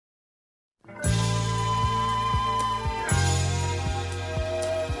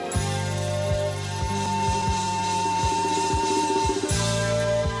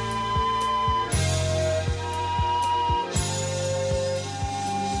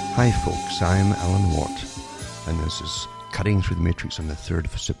Hi folks, I'm Alan Watt, and this is Cutting Through the Matrix on the 3rd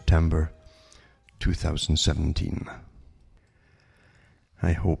of September 2017.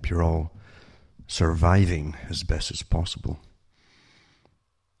 I hope you're all surviving as best as possible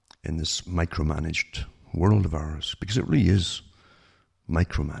in this micromanaged world of ours, because it really is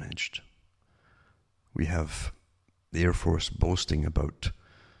micromanaged. We have the Air Force boasting about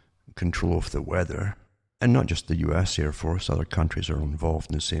control of the weather, and not just the US Air Force, other countries are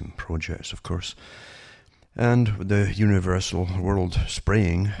involved in the same projects, of course. And the universal world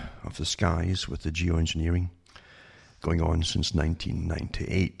spraying of the skies with the geoengineering going on since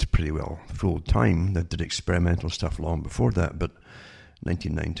 1998, pretty well full time. They did experimental stuff long before that, but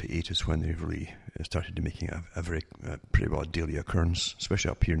 1998 is when they really started making a very pretty well daily occurrence,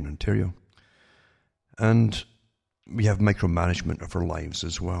 especially up here in Ontario. And we have micromanagement of our lives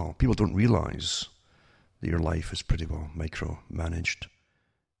as well. People don't realize that your life is pretty well micromanaged.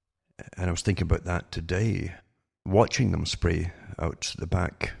 And I was thinking about that today, watching them spray out the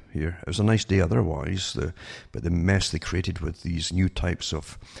back here. It was a nice day otherwise, but the mess they created with these new types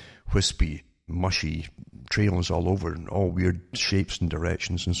of wispy, mushy trails all over in all weird shapes and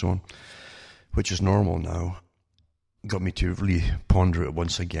directions and so on, which is normal now, got me to really ponder it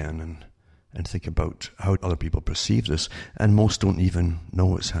once again and think about how other people perceive this. And most don't even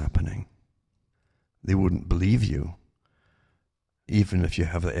know it's happening. They wouldn't believe you, even if you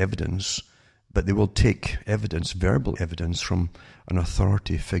have the evidence, but they will take evidence, verbal evidence, from an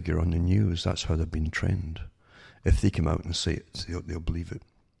authority figure on the news. That's how they've been trained. If they come out and say it, they'll believe it.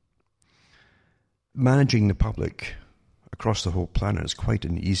 Managing the public across the whole planet is quite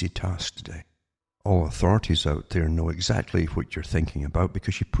an easy task today. All authorities out there know exactly what you're thinking about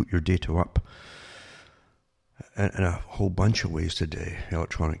because you put your data up in a whole bunch of ways today,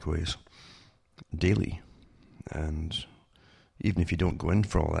 electronic ways, daily. And even if you don't go in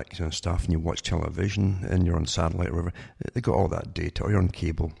for all that kind of stuff and you watch television and you're on satellite or whatever, they got all that data, or you're on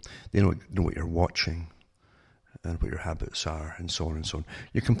cable. They know what you're watching and what your habits are and so on and so on.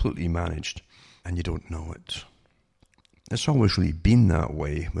 You're completely managed and you don't know it. It's always really been that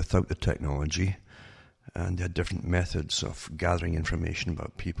way without the technology, and they had different methods of gathering information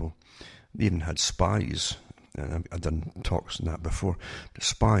about people. They even had spies, and I've done talks on that before. The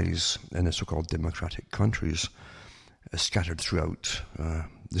spies in the so-called democratic countries scattered throughout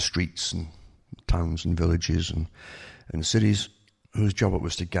the streets and towns and villages and cities, whose job it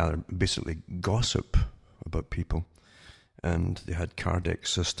was to gather basically gossip about people. And they had Cardex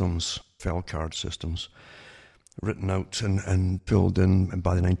systems, file card systems, written out and filled in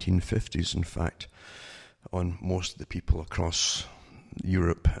by the 1950s, in fact, on most of the people across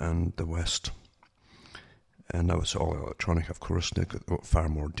Europe and the West. And that was all electronic, of course, and they've got far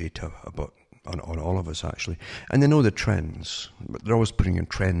more data on all of us, actually. And they know the trends, but they're always putting in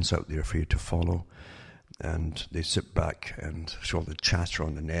trends out there for you to follow. And they sit back and show all the chatter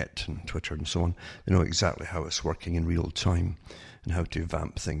on the net and Twitter and so on. They know exactly how it's working in real time and how to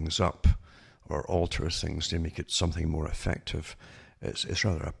vamp things up or alter things to make it something more effective. It's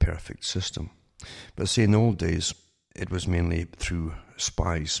rather a perfect system. But say in the old days, it was mainly through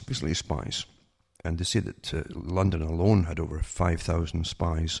spies, basically spies. And they say that London alone had over 5,000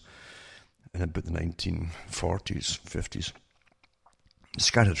 spies in about the 1940s, 50s,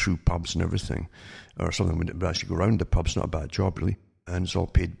 scattered through pubs and everything, or something would actually go around the pubs, not a bad job really, and it's all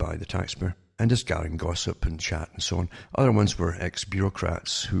paid by the taxpayer, and just gathering gossip and chat and so on. Other ones were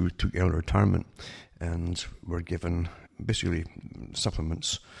ex-bureaucrats who took early retirement and were given basically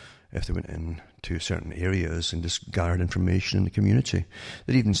supplements if they went in to certain areas and just gathered information in the community.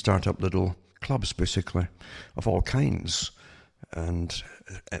 They'd even start up little clubs, basically, of all kinds. And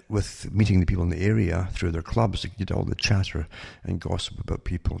with meeting the people in the area through their clubs, they could get all the chatter and gossip about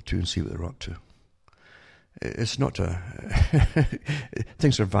people too and see what they're up to. It's not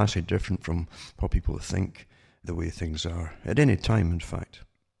things are vastly different from what people think the way things are at any time, in fact.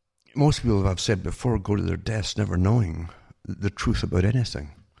 Most people, I've said before, go to their deaths never knowing the truth about anything.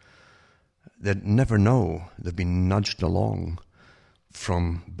 They never know they've been nudged along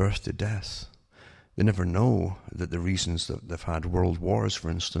from birth to death. They never know that the reasons that they've had world wars, for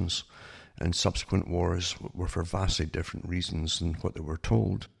instance, and subsequent wars were for vastly different reasons than what they were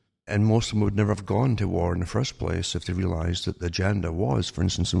told. And most of them would never have gone to war in the first place if they realized that the agenda was, for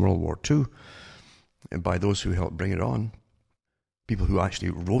instance, in World War II, and by those who helped bring it on, people who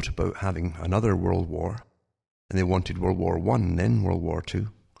actually wrote about having another world war, and they wanted World War I and then World War II.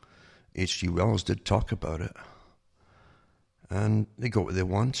 H.G. Wells did talk about it. And they got what they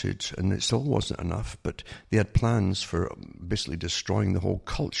wanted, and it still wasn't enough, but they had plans for basically destroying the whole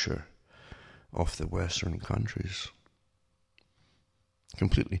culture of the Western countries.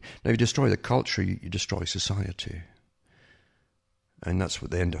 completely. Now, if you destroy the culture, you destroy society. And that's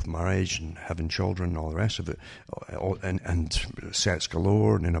what the end of marriage and having children and all the rest of it, and sex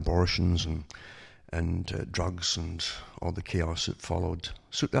galore and abortions and drugs and all the chaos that followed.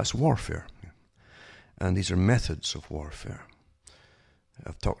 So that's warfare. And these are methods of warfare.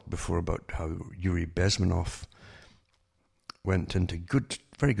 I've talked before about how Yuri Bezmenov went into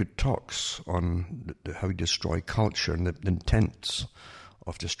very good talks on how we destroy culture and the intents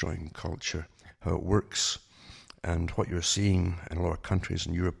of destroying culture, how it works, and what you're seeing in a lot of countries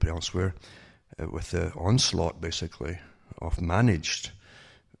in Europe and elsewhere with the onslaught, basically, of managed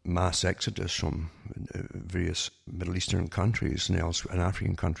mass exodus from various Middle Eastern countries and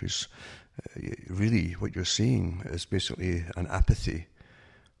African countries. Really, what you're seeing is basically an apathy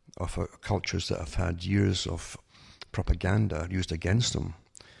of cultures that have had years of propaganda used against them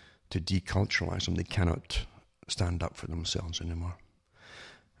to deculturalize them. They cannot stand up for themselves anymore.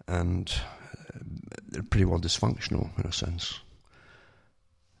 And they're pretty well dysfunctional in a sense.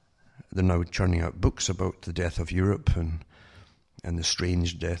 They're now churning out books about the death of Europe and the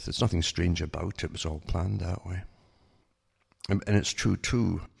strange death. There's nothing strange about it. It was all planned that way. And it's true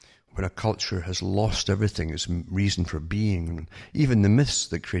too, when a culture has lost everything, its reason for being, and even the myths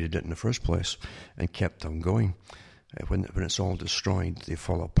that created it in the first place and kept on going, when it's all destroyed, they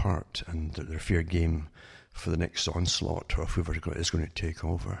fall apart and they're fair game for the next onslaught or whoever is going to take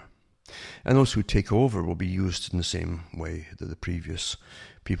over. And those who take over will be used in the same way that the previous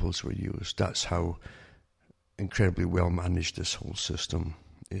peoples were used. That's how incredibly well managed this whole system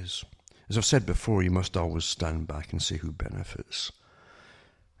is. As I've said before, you must always stand back and say who benefits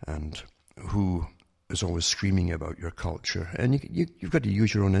and who is always screaming about your culture. And you've got to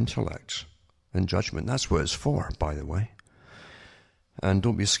use your own intellect and judgment. That's what it's for, by the way. And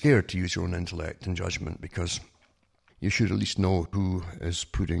don't be scared to use your own intellect and judgment, because you should at least know who is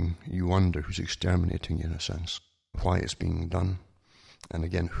putting you under, who's exterminating you in a sense, why it's being done, and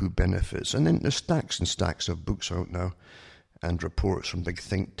again, who benefits. And then there's stacks and stacks of books out now and reports from big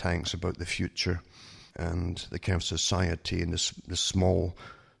think tanks about the future and the kind of society and this small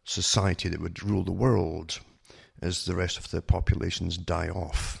society that would rule the world as the rest of the populations die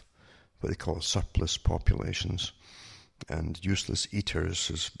off, what they call surplus populations, and useless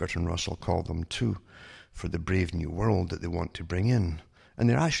eaters, as Bertrand Russell called them too, for the brave new world that they want to bring in. And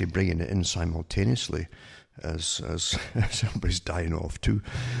they're actually bringing it in simultaneously as everybody's dying off too.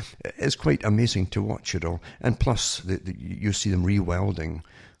 It's quite amazing to watch it all. And plus, you see them rewelding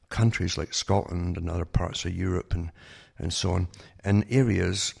countries like Scotland and other parts of Europe and so on, in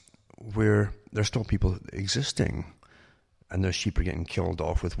areas where there's still people existing, and their sheep are getting killed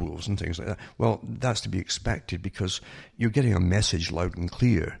off with wolves and things like that. Well, that's to be expected, because you're getting a message loud and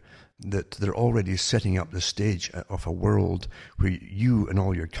clear that they're already setting up the stage of a world where you and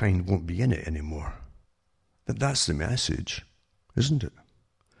all your kind won't be in it anymore. That's the message, isn't it?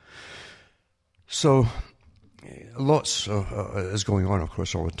 So, lots is going on, of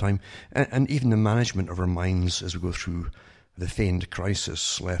course, all the time. And even the management of our minds as we go through the feigned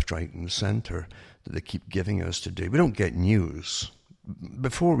crisis, left, right, and centre, that they keep giving us today. We don't get news.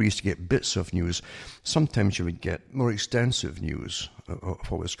 Before we used to get bits of news. Sometimes you would get more extensive news of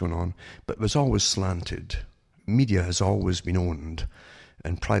what was going on, but it was always slanted. Media has always been owned,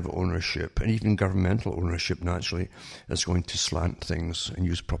 and private ownership, and even governmental ownership, naturally, is going to slant things and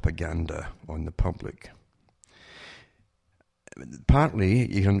use propaganda on the public.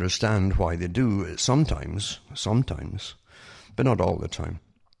 Partly, you can understand why they do it sometimes, but not all the time.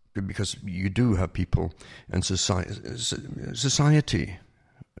 Because you do have people in society,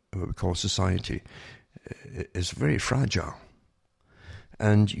 what we call society, is very fragile.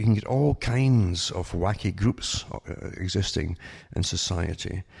 And you can get all kinds of wacky groups existing in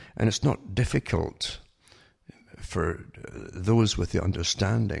society. And it's not difficult for those with the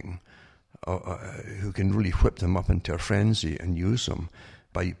understanding who can really whip them up into a frenzy and use them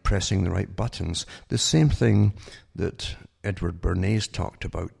by pressing the right buttons. The same thing that Edward Bernays talked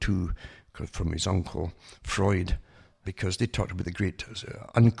about too, from his uncle Freud, because they talked about the great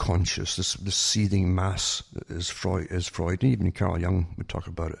unconscious, this seething mass is Freud, and even Carl Jung would talk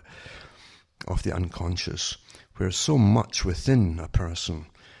about it, of the unconscious, where so much within a person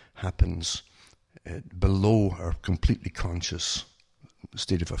happens below our completely conscious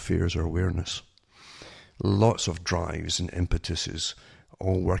state of affairs or awareness. Lots of drives and impetuses,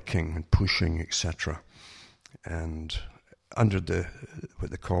 all working and pushing, etc. And under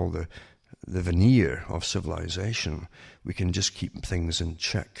what they call the veneer of civilization, we can just keep things in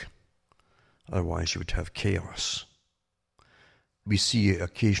check. Otherwise, you would have chaos. We see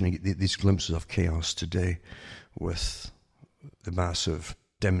occasionally these glimpses of chaos today with the massive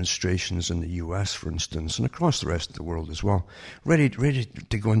demonstrations in the US, for instance, and across the rest of the world as well, ready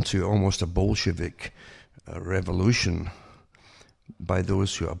to go into almost a Bolshevik revolution by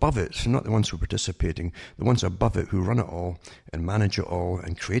those who are above it, so not the ones who are participating, the ones above it who run it all and manage it all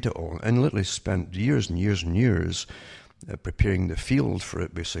and create it all, and literally spent years and years and years preparing the field for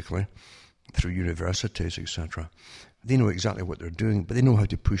it, basically, through universities, etc. They know exactly what they're doing, but they know how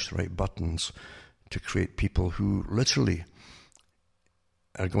to push the right buttons to create people who literally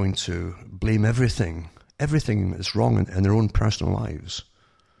are going to blame everything that's wrong in their own personal lives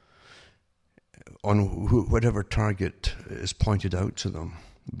on whatever target is pointed out to them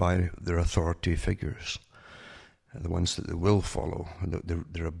by their authority figures, the ones that they will follow.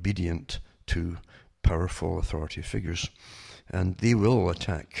 They're obedient to powerful authority figures, and they will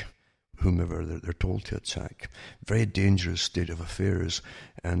attack whomever they're told to attack. Very dangerous state of affairs,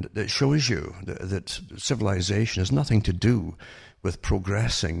 and it shows you that civilization has nothing to do with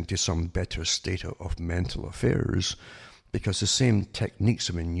progressing to some better state of mental affairs, because the same techniques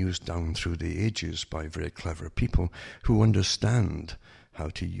have been used down through the ages by very clever people who understand how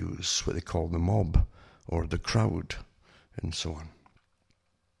to use what they call the mob or the crowd and so on.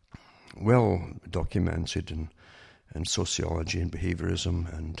 Well documented in sociology and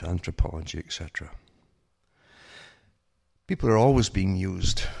behaviorism and anthropology, etc. People are always being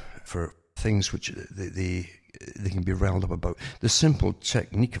used for things which they can be riled up about. The simple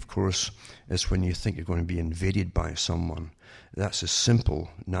technique, of course, is when you think you're going to be invaded by someone. That's a simple,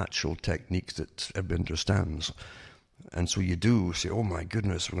 natural technique that everybody understands. And so you do say, oh my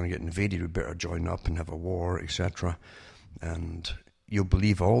goodness, we're going to get invaded, we better join up and have a war, etc. And you'll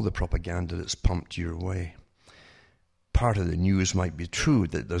believe all the propaganda that's pumped your way. Part of the news might be true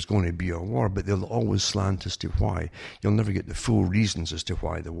that there's going to be a war, but they'll always slant as to why. You'll never get the full reasons as to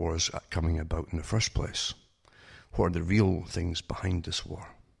why the war is coming about in the first place. What are the real things behind this war?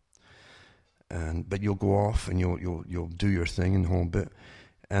 But you'll go off and you'll do your thing and the whole bit,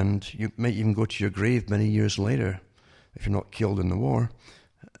 and you might even go to your grave many years later if you're not killed in the war,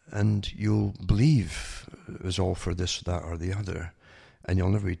 and you'll believe it was all for this, that, or the other. And you'll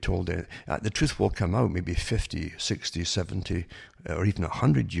never be told it. The truth will come out maybe 50, 60, 70, or even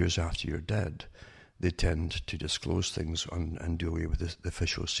 100 years after you're dead. They tend to disclose things and do away with the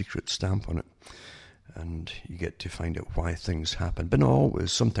official secret stamp on it. And you get to find out why things happen. But not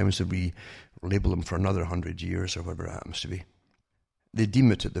always. Sometimes they relabel them for another 100 years or whatever it happens to be. They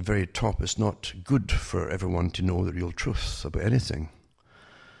deem it at the very top as not good for everyone to know the real truth about anything.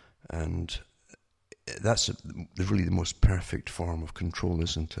 And that's really the most perfect form of control,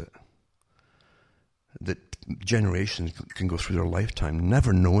 isn't it? That generations can go through their lifetime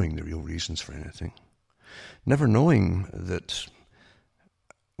never knowing the real reasons for anything. Never knowing that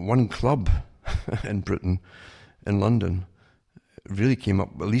one club in Britain, in London, really came up,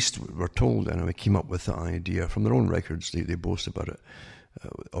 at least we're told anyway, came up with the idea, from their own records, they boast about it,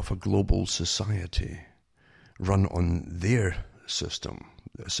 of a global society run on their system,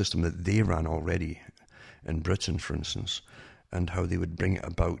 a system that they ran already in Britain, for instance, and how they would bring it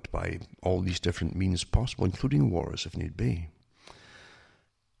about by all these different means possible, including wars if need be.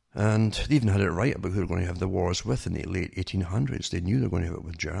 And they even had it right about who they were going to have the wars with in the late 1800s. They knew they were going to have it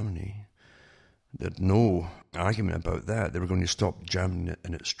with Germany. They had no argument about that. They were going to stop Germany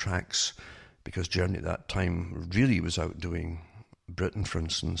in its tracks because Germany at that time really was outdoing Britain, for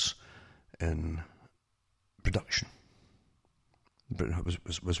instance, in production. Britain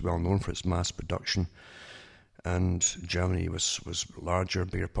was well known for its mass production, and Germany was larger,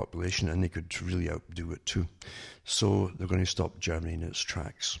 bigger population, and they could really outdo it too. So they're going to stop Germany in its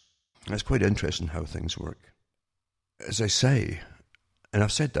tracks. And it's quite interesting how things work. As I say, and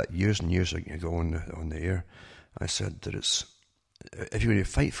I've said that years and years ago on the air, I said that if you're going to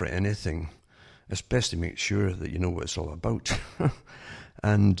fight for anything, it's best to make sure that you know what it's all about,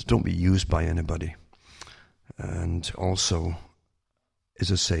 and don't be used by anybody. And also,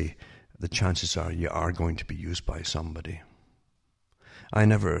 as I say, the chances are you are going to be used by somebody. I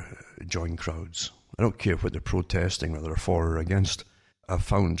never join crowds. I don't care what they're protesting, whether they're for or against. I've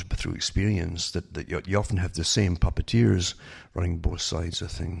found through experience that you often have the same puppeteers running both sides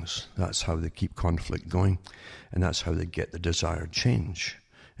of things. That's how they keep conflict going, and that's how they get the desired change.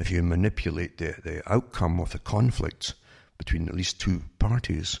 If you manipulate the outcome of the conflict between at least two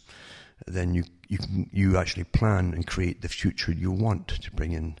parties, then you actually plan and create the future you want to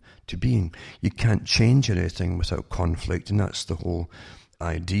bring into being. You can't change anything without conflict, and that's the whole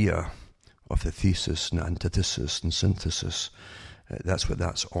idea of the thesis and antithesis and synthesis. That's what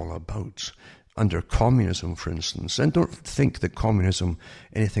that's all about. Under communism, for instance, and don't think that communism,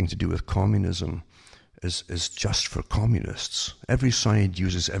 anything to do with communism, is just for communists. Every side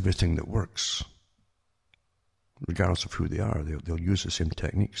uses everything that works, regardless of who they are. They'll use the same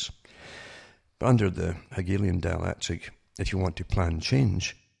techniques. But under the Hegelian dialectic, if you want to plan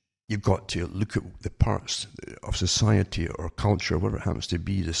change, you've got to look at the parts of society or culture, whatever it happens to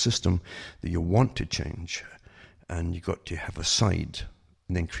be, the system that you want to change, and you've got to have a side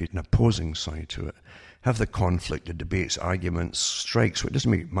and then create an opposing side to it. Have the conflict, the debates, arguments, strikes. So it doesn't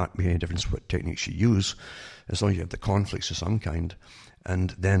make any difference what techniques you use, as long as you have the conflicts of some kind,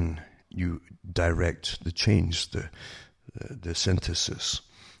 and then you direct the change, the synthesis,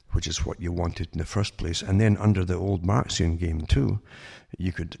 which is what you wanted in the first place. And then under the old Marxian game too,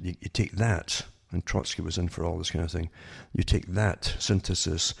 you take that, and Trotsky was in for all this kind of thing, you take that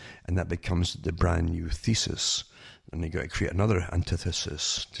synthesis and that becomes the brand new thesis. And you've got to create another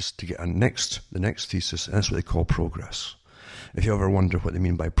antithesis just to get the next thesis, and that's what they call progress. If you ever wonder what they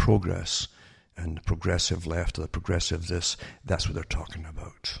mean by progress and progressive left or the progressive this, that's what they're talking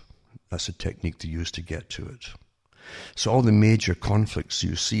about. That's a technique to use to get to it. So all the major conflicts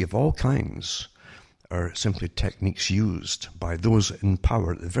you see of all kinds are simply techniques used by those in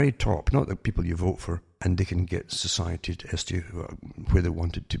power at the very top, not the people you vote for, and they can get society as to where they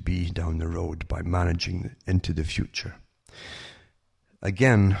want it to be down the road by managing into the future.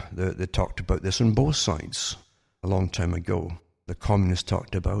 Again, they talked about this on both sides a long time ago. The communists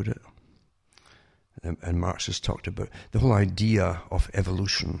talked about it, and Marxists talked about the whole idea of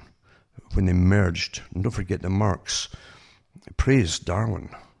evolution when they merged. And don't forget that Marx praised Darwin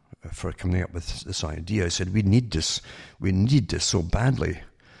for coming up with this idea. He said, we need this so badly,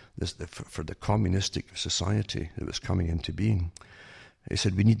 for the communistic society that was coming into being. He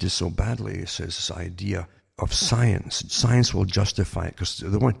said, we need this so badly, he says, this idea of science. Science will justify it, because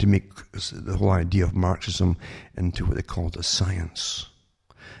they want to make the whole idea of Marxism into what they called a science,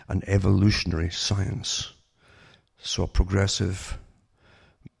 an evolutionary science. So a progressive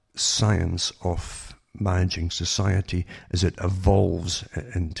science of managing society as it evolves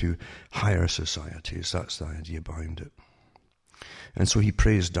into higher societies. That's the idea behind it. And so he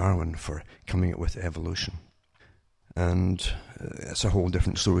praised Darwin for coming up with evolution. And it's a whole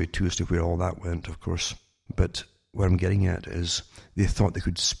different story too as to where all that went, of course. But what I'm getting at is they thought they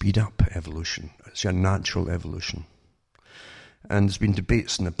could speed up evolution. It's a natural evolution. And there's been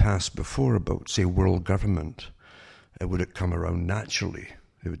debates in the past before about, say, world government. Would it come around naturally,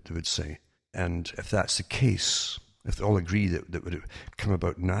 they would say. And if that's the case, if they all agree that it would come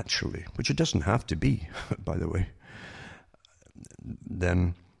about naturally, which it doesn't have to be, by the way,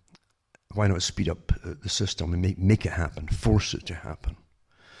 then why not speed up the system and make it happen, force it to happen?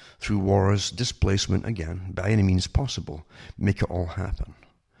 Through wars, displacement, again, by any means possible, make it all happen.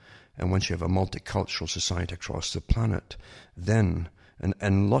 And once you have a multicultural society across the planet, then,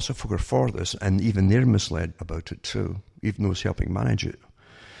 and lots of folk are for this, and even they're misled about it too, even those helping manage it.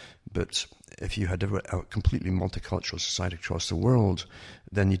 But if you had a completely multicultural society across the world,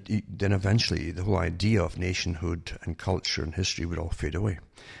 then eventually the whole idea of nationhood and culture and history would all fade away.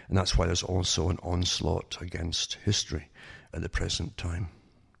 And that's why there's also an onslaught against history at the present time,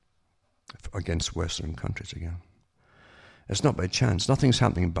 against Western countries again. It's not by chance. Nothing's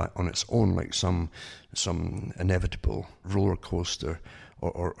happening on its own like some inevitable roller coaster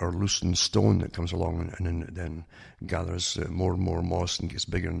or loosened stone that comes along and then gathers more and more moss and gets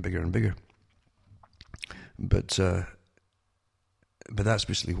bigger and bigger and bigger. But that's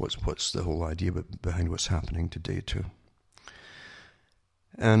basically what's the whole idea behind what's happening today too.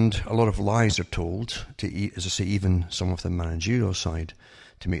 And a lot of lies are told to, as I say, even some of the managerial side,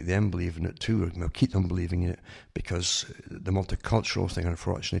 to make them believe in it too, or keep them believing in it, because the multicultural thing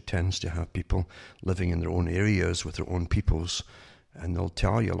unfortunately tends to have people living in their own areas with their own peoples, and they'll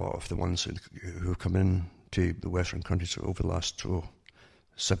tell you, a lot of the ones who have come in to the Western countries over the last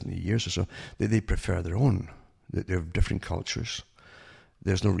 70 years or so, they prefer their own. They have different cultures.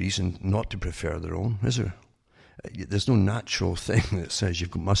 There's no reason not to prefer their own, is there? There's no natural thing that says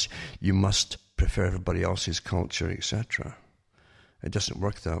you must prefer everybody else's culture, etc. It doesn't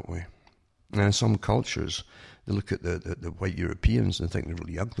work that way. And in some cultures, they look at the white Europeans and think they're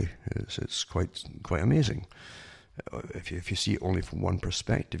really ugly. It's quite amazing. If you see it only from one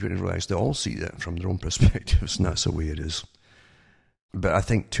perspective, you're going to realize they all see that from their own perspectives, and that's the way it is. But I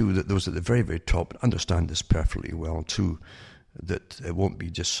think, too, that those at the very, very top understand this perfectly well, too, that it won't be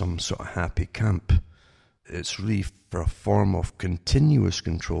just some sort of happy camp. It's really for a form of continuous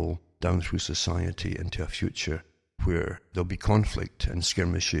control down through society into a future where there'll be conflict and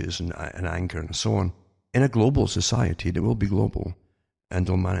skirmishes and anger and so on. In a global society, it will be global. and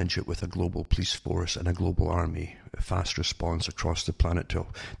they'll manage it with a global police force and a global army, a fast response across the planet.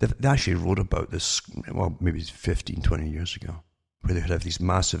 They actually wrote about this, well, maybe 15, 20 years ago, where they would have these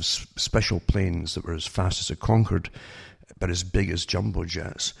massive special planes that were as fast as a Concorde, but as big as jumbo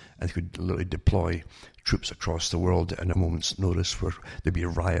jets, and they could literally deploy troops across the world at a moment's notice, where there'd be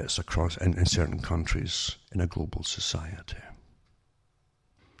riots across in certain countries in a global society.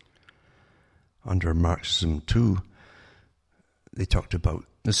 Under Marxism too, they talked about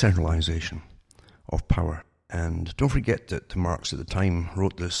the centralization of power. And don't forget that Marx at the time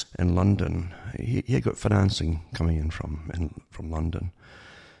wrote this in London. He had got financing coming in from London.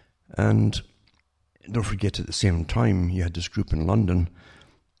 And don't forget at the same time, you had this group in London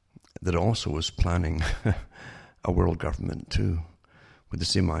that also was planning a world government too, with the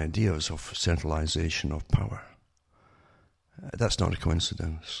same ideas of centralization of power. That's not a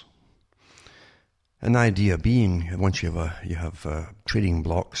coincidence. An idea being, once you have trading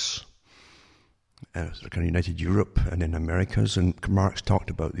blocks, kind of United Europe and in Americas, and Marx talked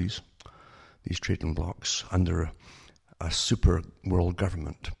about these trading blocks under a super world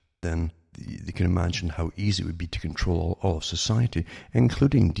government, then you can imagine how easy it would be to control all of society,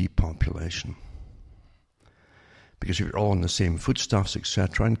 including depopulation. Because if you're all on the same foodstuffs,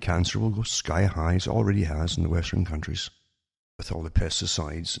 etc., and cancer will go sky high, as it already has in the Western countries, with all the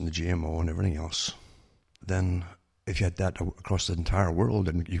pesticides and the GMO and everything else, then if you had that across the entire world,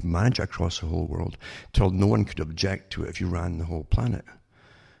 and you manage it across the whole world, till no one could object to it if you ran the whole planet,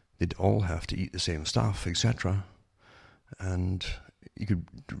 they'd all have to eat the same stuff, etc., and you could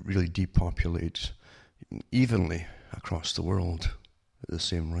really depopulate evenly across the world at the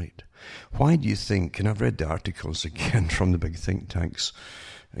same rate. Why do you think, and I've read the articles again from the big think tanks,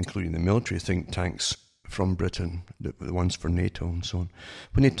 including the military think tanks from Britain, the ones for NATO and so on,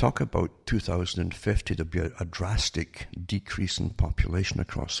 when they talk about 2050, there'll be a drastic decrease in population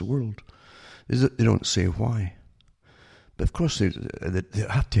across the world. They don't say why. But of course,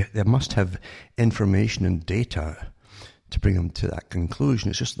 they must have information and data to bring them to that conclusion.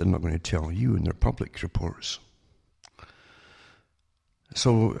 It's just they're not going to tell you in their public reports.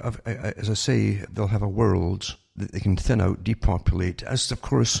 So, as I say, they'll have a world that they can thin out, depopulate, as of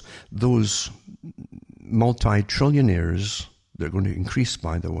course those multi-trillionaires, they're going to increase,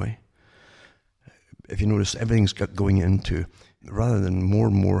 by the way. If you notice, everything's going into, rather than more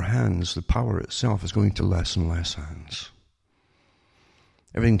and more hands, the power itself is going to less and less hands.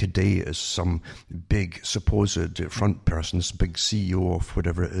 Everything today is some big supposed front person, this big CEO of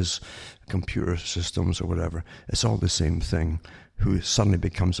whatever it is, computer systems or whatever. It's all the same thing, who suddenly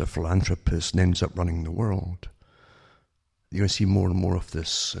becomes a philanthropist and ends up running the world. You're going to see more and more of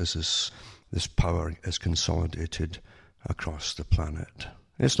this as this power is consolidated across the planet.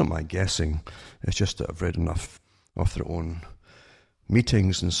 And it's not my guessing, it's just that I've read enough of their own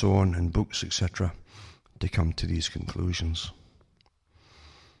meetings and so on, and books, etc., to come to these conclusions.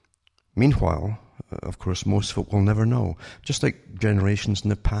 Meanwhile, of course, most folk will never know. Just like generations in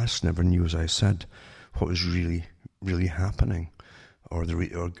the past never knew, as I said, what was really, really happening, or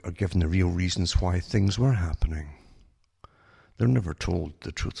given the real reasons why things were happening. They're never told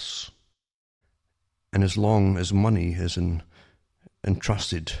the truths. And as long as money is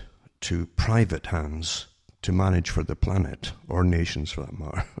entrusted to private hands to manage for the planet, or nations for that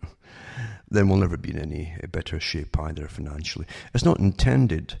matter, then we'll never be in any better shape either financially. It's not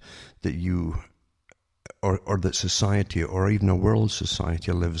intended that you, or that society, or even a world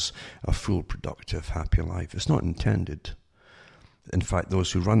society, lives a full, productive, happy life. It's not intended. In fact,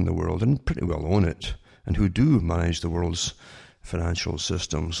 those who run the world, and pretty well own it, and who do manage the world's financial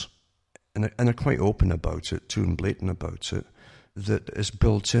systems, and are quite open about it too, and blatant about it, that is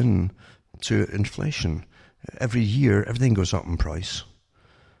built in to inflation. Every year, everything goes up in price.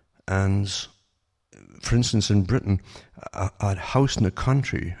 And, for instance, in Britain, a house in the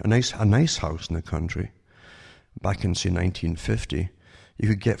country, a nice house in the country, back in, say, 1950, you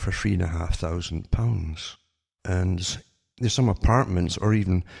could get for £3,500. And there's some apartments, or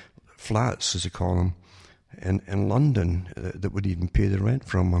even flats, as they call them, in London that would even pay the rent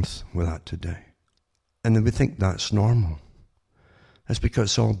for a month with that today. And they would think that's normal. That's because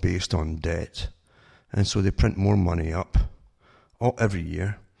it's all based on debt. And so they print more money up every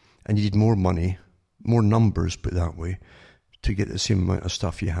year. And you need more money, more numbers, put it that way, to get the same amount of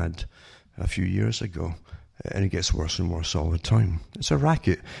stuff you had a few years ago. And it gets worse and worse all the time. It's a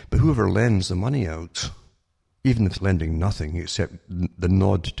racket. But whoever lends the money out, even if it's lending nothing except the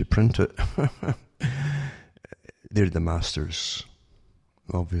nod to print it, they're the masters,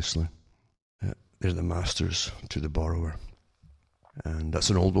 obviously. They're the masters to the borrower. And that's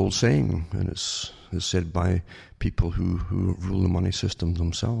an old saying, and it's said by people who rule the money system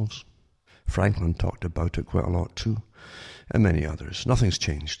themselves. Franklin talked about it quite a lot too, and many others. Nothing's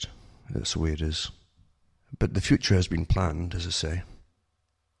changed. That's the way it is. But the future has been planned, as I say.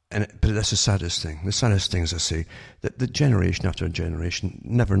 But that's the saddest thing. The saddest thing, as I say, that the generation after generation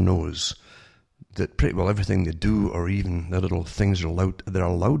never knows that pretty well everything they do, or even the little things they're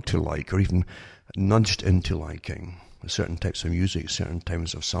allowed to like, or even nudged into liking, certain types of music, certain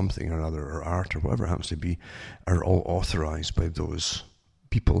types of something or other, or art, or whatever it happens to be, are all authorized by those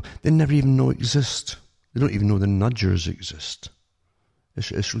people they never even know exist. They don't even know the nudgers exist.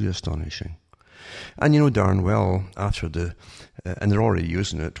 It's really astonishing. And you know darn well, after and they're already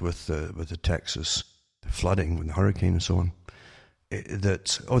using it with the Texas flooding, with the hurricane and so on,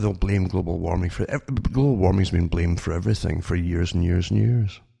 that, they'll blame global warming global warming's been blamed for everything for years and years and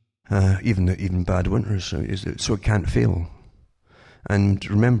years. Even bad winters, so it can't fail. And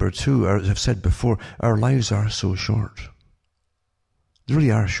remember too, as I've said before, our lives are so short. They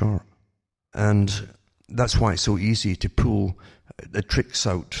really are short. And that's why it's so easy to pull the tricks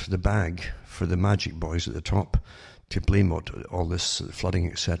out the bag for the magic boys at the top to blame all this flooding,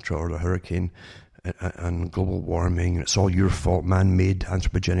 etc., or the hurricane and global warming. It's all your fault, man-made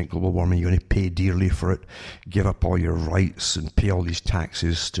anthropogenic global warming. You're going to pay dearly for it. Give up all your rights and pay all these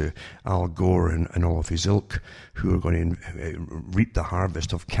taxes to Al Gore and all of his ilk, who are going to reap the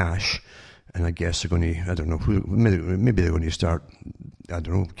harvest of cash. And I guess they're going to, I don't know, maybe they're going to start, I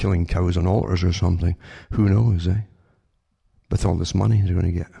don't know, killing cows on altars or something. Who knows, eh? With all this money they're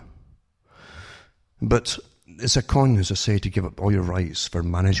going to get. But it's a con, as I say, to give up all your rights for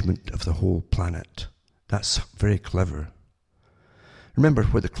management of the whole planet. That's very clever. Remember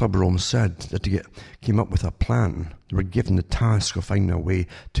what the Club of Rome said, that they came up with a plan. They were given the task of finding a way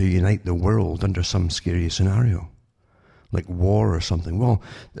to unite the world under some scary scenario, like war or something. Well,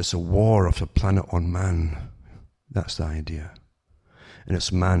 it's a war of the planet on man. That's the idea. And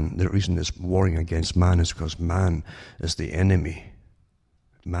it's man. The reason it's warring against man is because man is the enemy.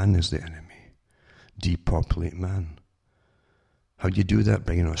 Man is the enemy. Depopulate man. How do you do that?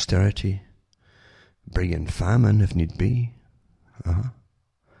 Bring in austerity, bring in famine if need be.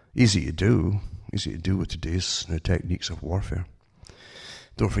 Easy to do with today's techniques of warfare.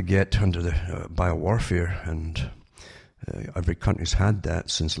 Don't forget, under the biowarfare, and every country's had that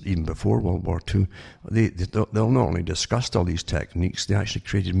since even before World War II. They'll not only discussed all these techniques, they actually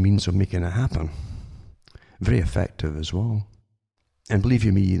created means of making it happen. Very effective as well. And believe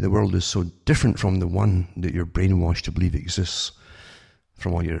you me, the world is so different from the one that you're brainwashed to believe exists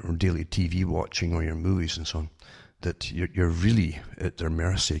from all your daily TV watching or your movies and so on, that you're really at their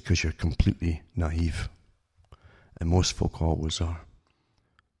mercy because you're completely naive. And most folk always are.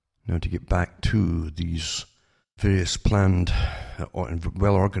 Now, to get back to these various planned and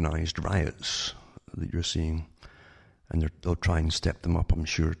well-organized riots that you're seeing, and they'll try and step them up, I'm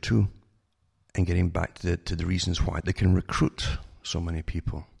sure, too, and getting back to the reasons why they can recruit so many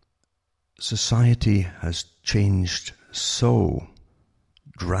people. Society has changed so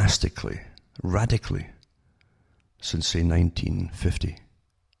drastically, radically, since, say, 1950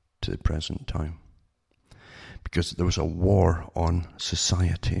 to the present time. Because there was a war on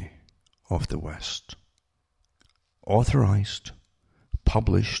society of the West. Authorized,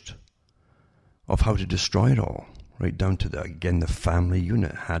 published, of how to destroy it all. Right down to the family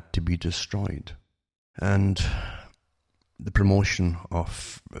unit had to be destroyed. And the promotion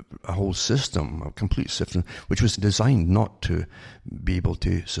of a whole system, a complete system, which was designed not to be able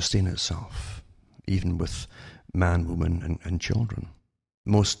to sustain itself, even with man, woman, and children.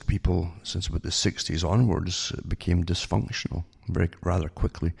 Most people, since about the 60s onwards, became dysfunctional rather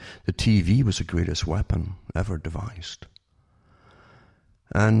quickly. The TV was the greatest weapon ever devised.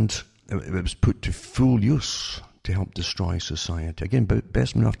 And it was put to full use to help destroy society. Again,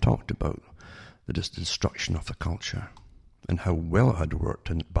 Bestman have talked about the destruction of the culture and how well it had worked.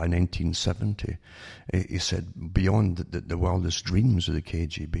 And by 1970, he said, beyond the wildest dreams of the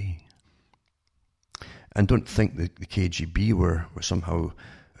KGB. And don't think that the KGB were somehow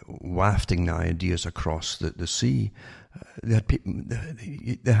wafting the ideas across the sea. They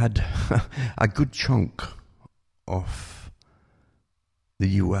had a good chunk of the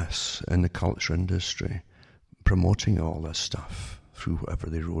US and the culture industry promoting all this stuff through whatever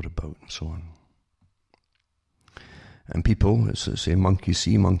they wrote about and so on. And people, as they say, monkey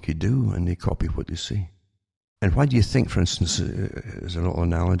see, monkey do, and they copy what they see. And why do you think, for instance, as a little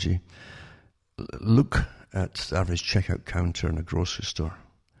analogy, look at the average checkout counter in a grocery store,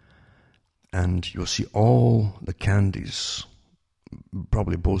 and you'll see all the candies,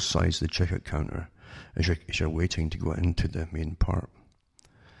 probably both sides of the checkout counter, as you're waiting to go into the main part.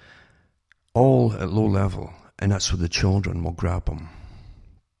 All at low level, and that's where the children will grab them.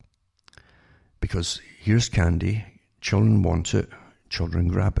 Because here's candy, children want it, children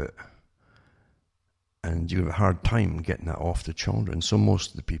grab it. And you have a hard time getting that off the children. So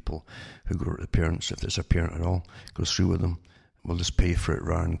most of the people who go to the parents, if there's a parent at all, goes through with them, will just pay for it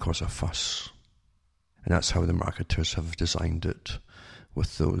rather than cause a fuss. And that's how the marketers have designed it,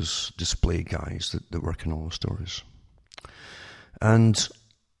 with those display guys that work in all the stores. And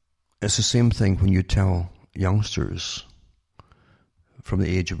it's the same thing when you tell youngsters from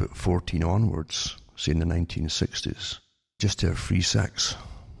the age of about 14 onwards, say in the 1960s, just to have free sex.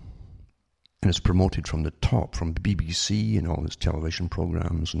 And it's promoted from the top, from the BBC and all these television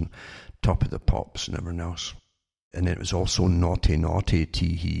programs and Top of the Pops and everything else. And it was also naughty,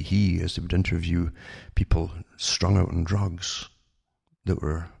 tee-hee-hee, as they would interview people strung out on drugs that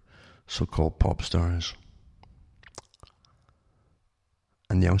were so-called pop stars.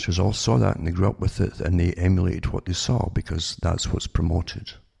 And the youngsters all saw that, and they grew up with it, and they emulated what they saw, because that's what's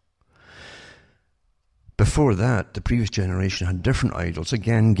promoted. Before that, the previous generation had different idols,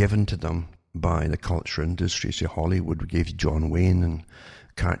 again given to them by the culture industry. So Hollywood gave you John Wayne and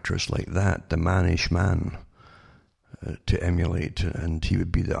characters like that, the mannish man, to emulate, and he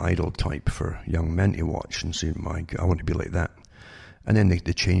would be the idol type for young men to watch and say, my God, I want to be like that. And then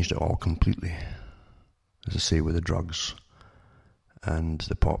they changed it all completely, as I say, with the drugs and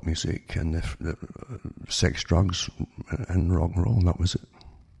the pop music and the sex, drugs and rock and roll, and that was it.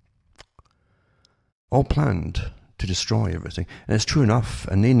 All planned to destroy everything. And it's true enough,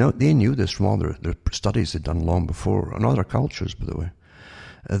 and they knew this from all their studies they'd done long before, and other cultures, by the way,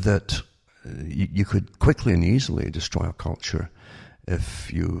 that you could quickly and easily destroy a culture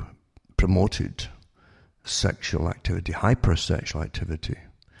if you promoted sexual activity, hypersexual activity,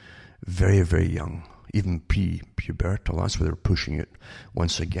 very, very young, even pre-pubertal. That's why they're pushing it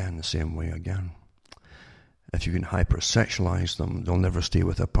once again, the same way again. If you can hypersexualize them, they'll never stay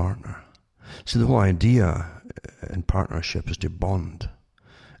with a partner. So the whole idea in partnership is to bond.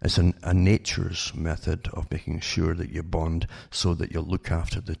 It's a nature's method of making sure that you bond so that you'll look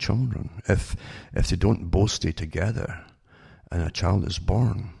after the children. If they don't both stay together and a child is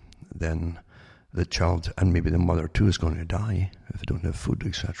born, then the child, and maybe the mother too, is going to die if they don't have food,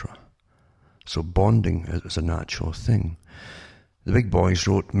 etc. So bonding is a natural thing. The big boys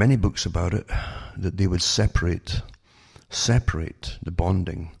wrote many books about it, that they would separate the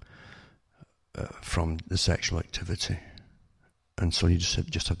bonding from the sexual activity. And so you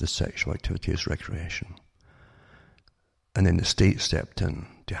just have the sexual activity as recreation. And then the state stepped in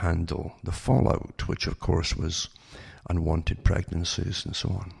to handle the fallout, which of course was unwanted pregnancies and so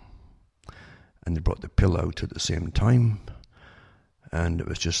on. And they brought the pill out at the same time, and it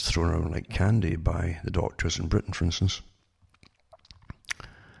was just thrown around like candy by the doctors in Britain, for instance.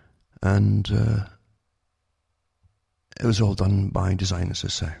 And it was all done by design, as I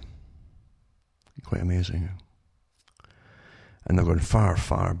say. Quite amazing. And they're going far,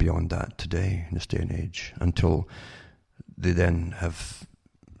 far beyond that today, in this day and age, until they then have,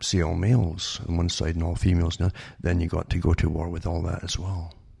 say, all males on one side and all females now. Then you got to go to war with all that as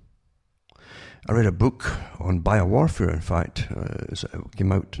well. I read a book on biowarfare, in fact. It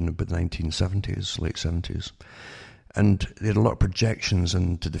came out in the 1970s, late 70s. And they had a lot of projections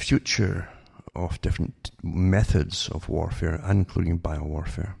into the future of different methods of warfare, including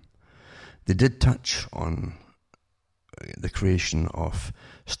biowarfare. They did touch on the creation of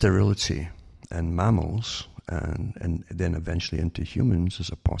sterility in mammals and then eventually into humans as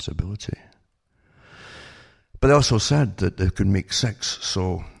a possibility. But they also said that they could make sex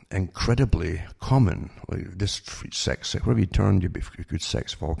so incredibly common, like this sex, wherever you turned, you'd be good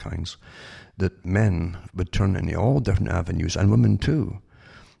sex of all kinds, that men would turn into all different avenues, and women too,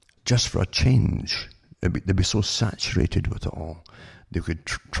 just for a change. They'd be so saturated with it all. They could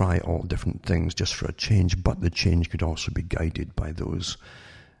try all different things just for a change, but the change could also be guided by those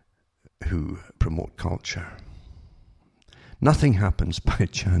who promote culture. Nothing happens by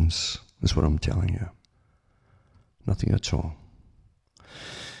chance, is what I'm telling you. Nothing at all.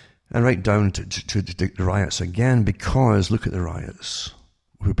 And right down to the riots again, because look at the riots,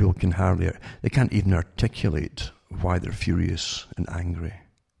 where people they can't even articulate why they're furious and angry.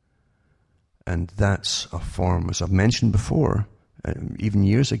 And that's a form, as I've mentioned before, even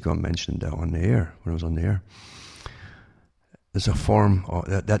years ago I mentioned that on the air, when I was on the air. There's a form of,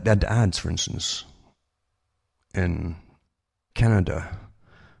 that ads, for instance, in Canada,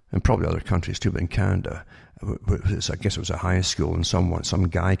 and probably other countries too, but in Canada, I guess it was a high school, and some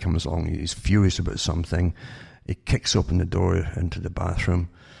guy comes along, he's furious about something, he kicks open the door into the bathroom,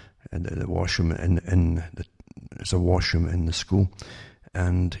 the washroom it's a washroom in the school,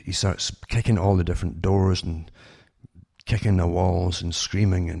 and he starts kicking all the different doors and kicking the walls and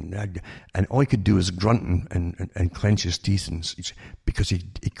screaming, and all he could do is grunt and clench his teeth, because he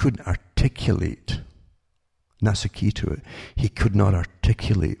couldn't articulate. And that's the key to it. He could not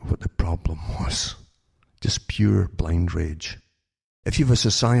articulate what the problem was. Just pure blind rage. If you have a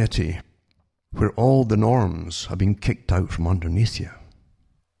society where all the norms have been kicked out from underneath you,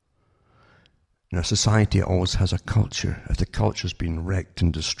 and a society always has a culture. If the culture's been wrecked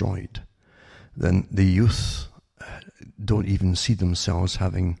and destroyed, then the youth don't even see themselves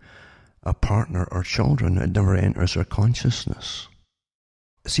having a partner or children. It never enters their consciousness.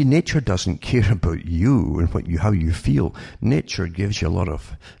 See, nature doesn't care about you and how you feel. Nature gives you a lot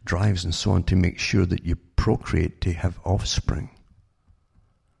of drives and so on to make sure that you procreate, to have offspring.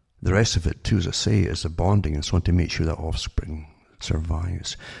 The rest of it, too, as I say, is the bonding and so on, to make sure that offspring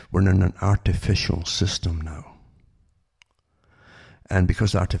survives. We're in an artificial system now. And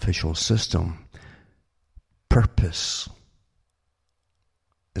because the artificial system, purpose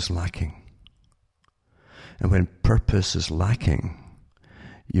is lacking. And when purpose is lacking,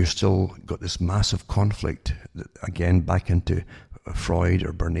 you've still got this massive conflict, again, back into Freud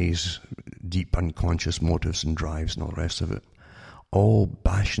or Bernays' deep unconscious motives and drives and all the rest of it, all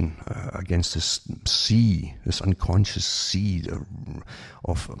bashing against this sea, this unconscious sea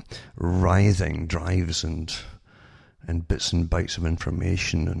of writhing drives and bits and bytes of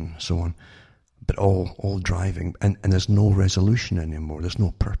information and so on, but all driving, and there's no resolution anymore, there's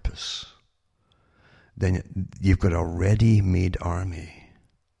no purpose. Then you've got a ready-made army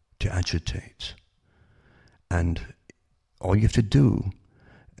to agitate. And all you have to do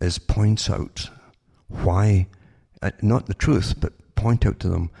is point out why, not the truth, but point out to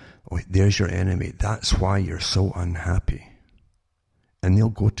them, oh, there's your enemy. That's why you're so unhappy. And they'll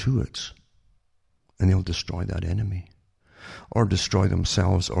go to it. And they'll destroy that enemy. Or destroy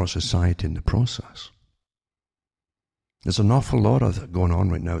themselves or society in the process. There's an awful lot of that going on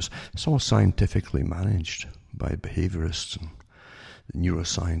right now. It's all scientifically managed by behaviorists and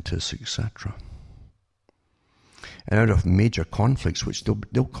neuroscientists, etc. And out of major conflicts, which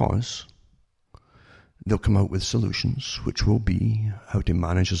they'll cause, they'll come out with solutions, which will be how to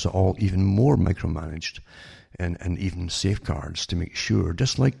manage us all even more micromanaged, and even safeguards to make sure,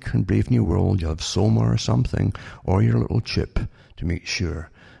 just like in Brave New World, you have Soma or something, or your little chip, to make sure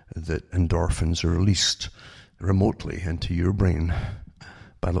that endorphins are released remotely into your brain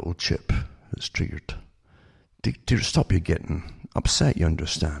by a little chip that's triggered. To stop you getting upset, you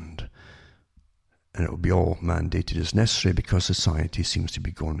understand. And it will be all mandated as necessary because society seems to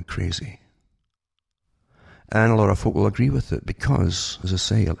be going crazy. And a lot of folk will agree with it because, as I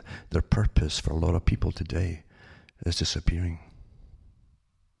say, their purpose for a lot of people today is disappearing.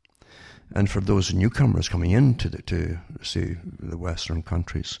 And for those newcomers coming into the Western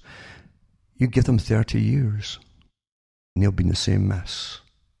countries, you give them 30 years and they'll be in the same mess.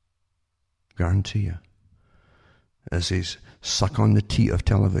 Guarantee you. As they suck on the teat of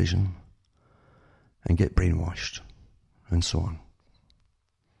television and get brainwashed and so on.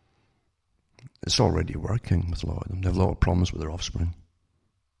 It's already working with a lot of them. They have a lot of problems with their offspring.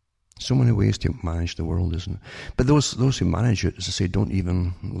 So many ways to manage the world, isn't it? But those who manage it, as I say, don't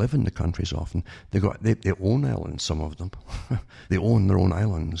even live in the countries often. They own islands, some of them. They own their own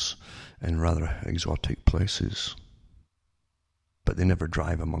islands in rather exotic places. But they never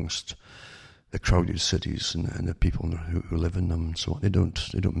drive amongst the crowded cities and the people who live in them and so on. They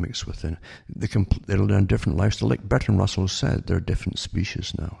don't mix with them. They're in different lifestyles. Like Bertrand Russell said, they're different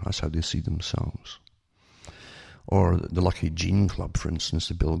species now. That's how they see themselves. Or the Lucky Gene Club, for instance,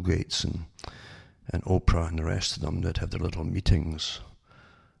 the Bill Gates and Oprah and the rest of them that have their little meetings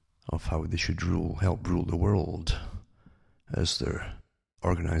of how they should help rule the world, as their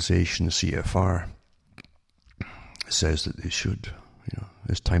organization, CFR, says that they should.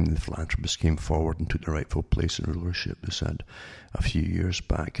 It's time the philanthropists came forward and took the rightful place in rulership, they said a few years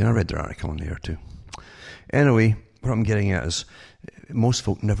back. And I read their article in there too. Anyway, what I'm getting at is most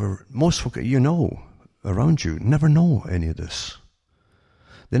folk around you never know any of this.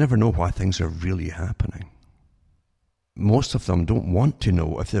 They never know why things are really happening. Most of them don't want to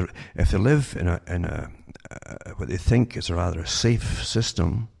know. If they live in a what they think is a rather safe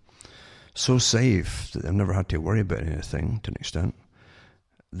system, so safe that they've never had to worry about anything to an extent,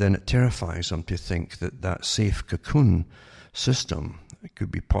 then it terrifies them to think that safe cocoon system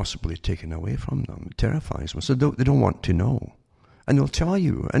could be possibly taken away from them. It terrifies them. So they don't want to know. And they'll tell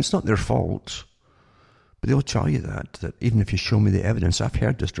you, and it's not their fault, but they'll tell you that even if you show me the evidence, I've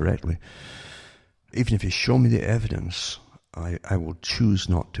heard this directly, even if you show me the evidence, I will choose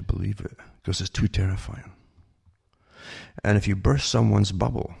not to believe it because it's too terrifying. And if you burst someone's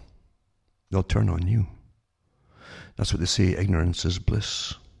bubble, they'll turn on you. That's what they say, ignorance is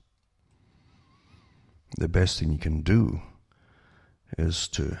bliss. The best thing you can do is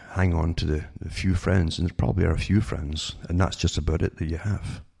to hang on to the few friends, and there probably are a few friends, and that's just about it that you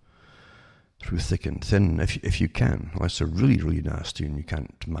have. Through thick and thin, if you can, unless they're really, really nasty and you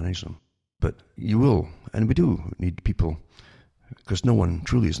can't manage them. But you will, and we do need people, because no one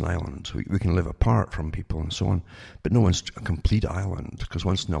truly is an island. We can live apart from people and so on, but no one's a complete island, because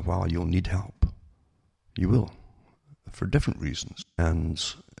once in a while you'll need help. You will, for different reasons. And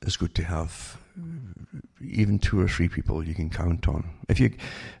it's good to have even 2 or 3 people you can count on.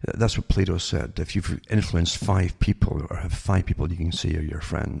 That's what Plato said. If you've influenced 5 people, or have 5 people you can say are your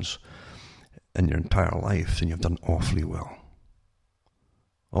friends in your entire life, then you've done awfully well.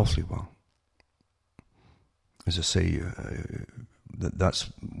 Awfully well. As I say, that's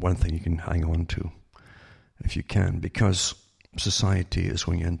one thing you can hang on to, if you can, because society is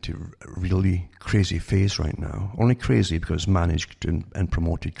going into a really crazy phase right now. Only crazy because it's managed and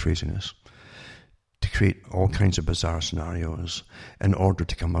promoted craziness to create all kinds of bizarre scenarios in order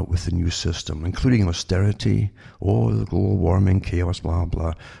to come out with a new system, including austerity, the global warming, chaos, blah,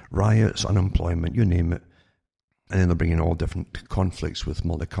 blah, riots, unemployment, you name it. And then they're bringing all different conflicts with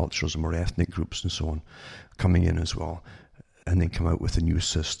multiculturalism more ethnic groups and so on coming in as well. And then come out with a new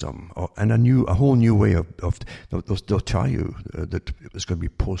system and a whole new way of they'll tell you that it's going to be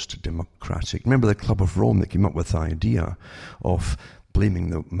post-democratic. Remember the Club of Rome that came up with the idea of blaming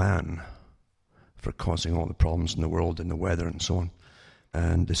the man for causing all the problems in the world and the weather and so on.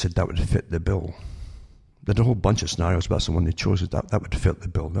 And they said that would fit the bill. They had a whole bunch of scenarios, but that's the one they chose. That would fit the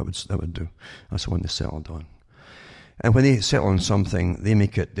bill. That would do. That's the one they settled on. And when they settle on something, they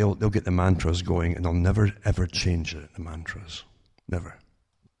make it. They'll get the mantras going, and they'll never ever change it. The mantras, never.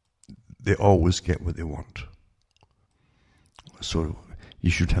 They always get what they want. So you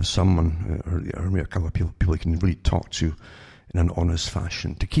should have someone, or a couple of people you can really talk to in an honest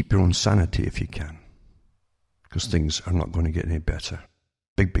fashion to keep your own sanity if you can, because things are not going to get any better.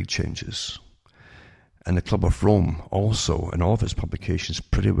 Big changes. And the Club of Rome also, in all of its publications,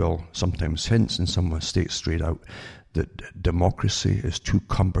 pretty well sometimes hints and some states straight out that democracy is too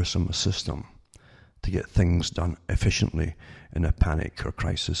cumbersome a system to get things done efficiently in a panic or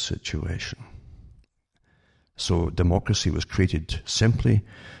crisis situation. So democracy was created simply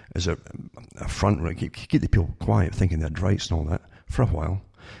as a front, right? Keep the people quiet, thinking they had rights and all that for a while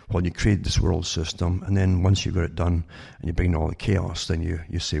you created this world system, and then once you got it done and you bring all the chaos, then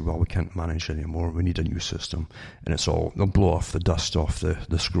you say, well, we can't manage it anymore, we need a new system. And they'll blow off the dust off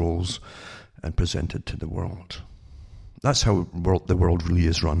the scrolls and present it to the world. That's how the world really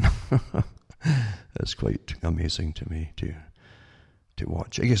is run. That's quite amazing to me to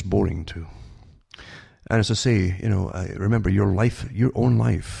watch. It gets boring too. And as I say, remember your own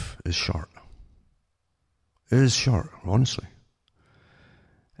life is short. It is short, honestly.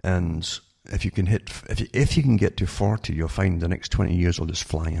 And if you can get to 40, you'll find the next 20 years will just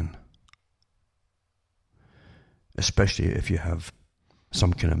fly in. Especially if you have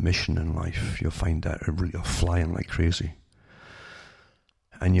some kind of mission in life, you'll find that you'll fly in like crazy.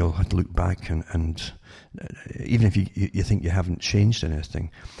 And you'll have to look back and even if you think you haven't changed anything,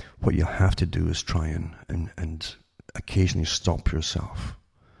 what you'll have to do is try and occasionally stop yourself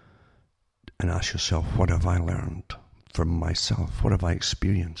and ask yourself, what have I learned from myself? What have I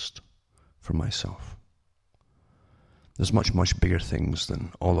experienced for myself? There's much bigger things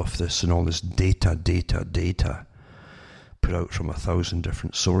than all of this and all this data put out from 1,000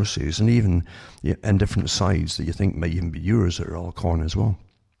 different sources, and even in different sides that you think might even be yours that are all con as well.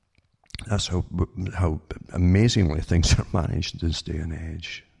 That's how amazingly things are managed this day and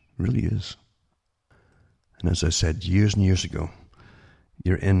age. It really is. And as I said years and years ago,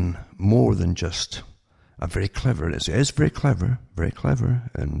 you're in more than just a very clever, it is very clever,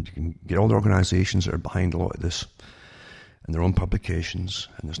 and you can get all the organizations that are behind a lot of this and their own publications,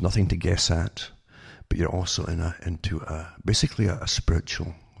 and there's nothing to guess at, but you're also into basically a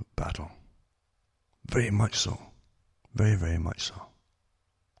spiritual battle. Very much so. Very, very much so.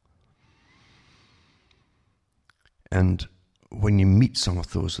 And when you meet some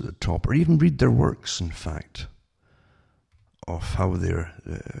of those at the top, or even read their works, in fact, of how they're,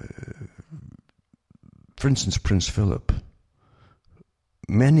 for instance, Prince Philip,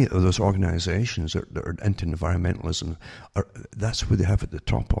 many of those organizations that are into environmentalism, that's who they have at the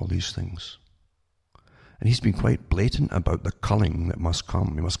top, all these things. And he's been quite blatant about the culling that must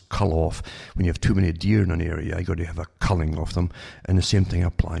come. You must cull off. When you have too many deer in an area, you've got to have a culling of them. And the same thing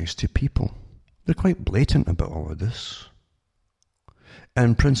applies to people. They're quite blatant about all of this.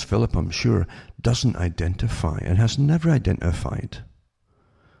 And Prince Philip, I'm sure, doesn't identify and has never identified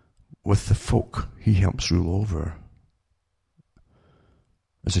with the folk he helps rule over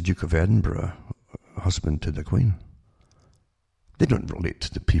as a Duke of Edinburgh, husband to the Queen. They don't relate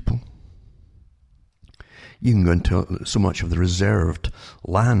to the people. You can go into so much of the reserved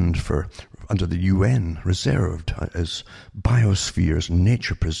land under the UN, reserved as biospheres and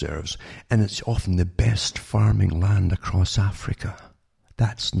nature preserves, and it's often the best farming land across Africa.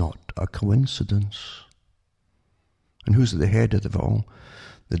 That's not a coincidence. And who's at the head of it all?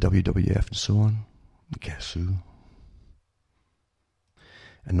 The WWF and so on. Guess who?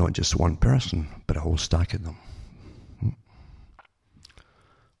 And not just one person, but a whole stack of them.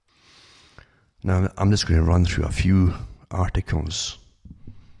 Now, I'm just going to run through a few articles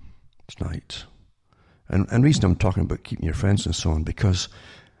tonight. And the reason I'm talking about keeping your friends and so on, because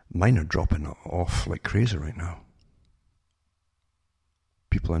mine are dropping off like crazy right now.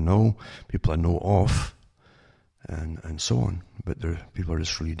 People I know of, and so on. But people are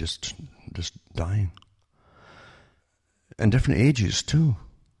just really just dying. And different ages too.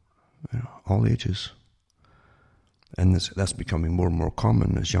 All ages. And that's becoming more and more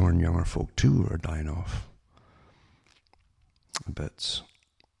common as younger and younger folk too are dying off. But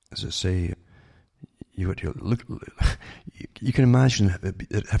as I say, you can imagine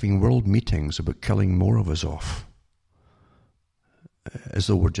having world meetings about killing more of us off, as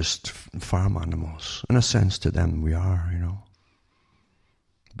though we're just farm animals. In a sense, to them we are,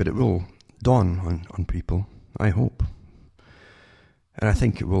 But it will dawn on people, I hope. And I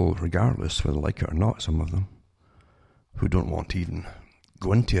think it will, regardless whether they like it or not, some of them, who don't want to even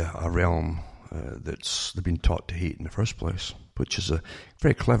go into a realm that's they've been taught to hate in the first place, which is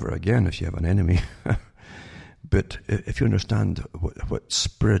very clever, again, if you have an enemy. But if you understand what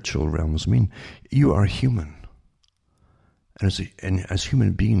spiritual realms mean, you are human. And as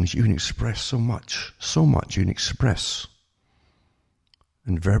human beings, you can express so much you can express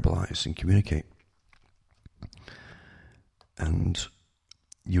and verbalize and communicate. And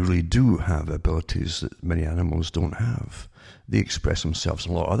you really do have abilities that many animals don't have. They express themselves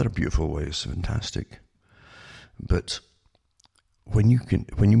in a lot of other beautiful ways, fantastic. But when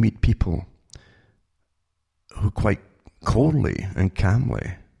you meet people who quite coldly and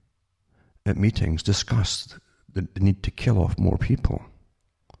calmly at meetings discuss the need to kill off more people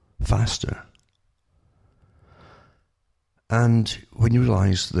faster, and when you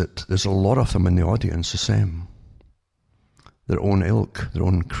realize that there's a lot of them in the audience the same, their own ilk, their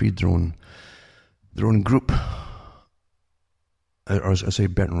own creed, their own group. Or as I say,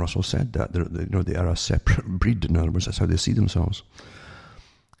 Bertrand Russell said that they are a separate breed. In other words, that's how they see themselves.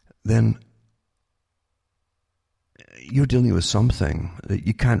 Then you're dealing with something that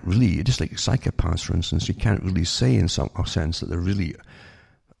you can't really, just like psychopaths, for instance, you can't really say in some sense that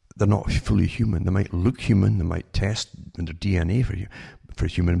they're not fully human. They might look human, they might test their DNA for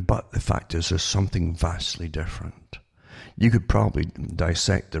human, but the fact is there's something vastly different. You could probably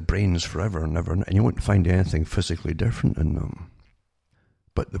dissect their brains forever and ever, and you won't find anything physically different in them.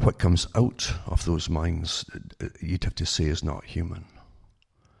 But what comes out of those minds, you'd have to say, is not human.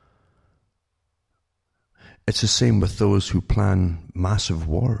 It's the same with those who plan massive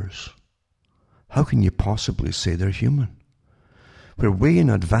wars. How can you possibly say they're human? Where way in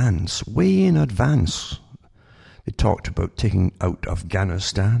advance, they talked about taking out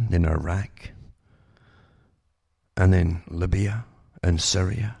Afghanistan, then Iraq, and then Libya and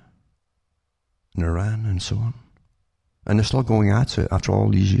Syria and Iran and so on. And they're still going at it after all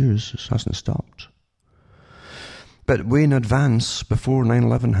these years. It hasn't stopped. But way in advance, before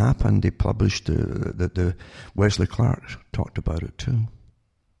 9/11 happened, they published the Wesley Clark talked about it too.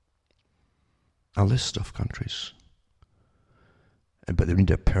 A list of countries. But they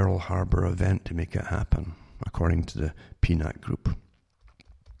need a Pearl Harbor event to make it happen, according to the PNAC group.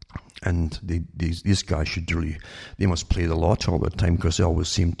 And these guys they must play the lotto all the time, because they always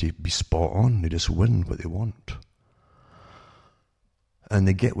seem to be spot on. They just win what they want. And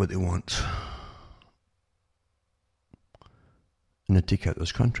they get what they want. And they take out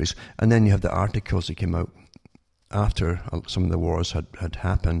those countries. And then you have the articles that came out after some of the wars had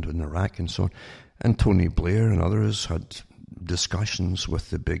happened in Iraq and so on. And Tony Blair and others had discussions with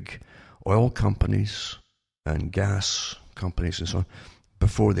the big oil companies and gas companies and so on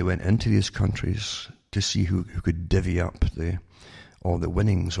before they went into these countries to see who could divvy up all the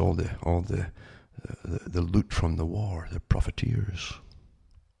winnings, all the loot from the war, the profiteers.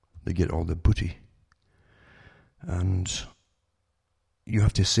 They get all the booty. And you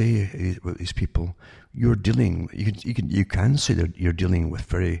have to say with these people, you can say that you're dealing with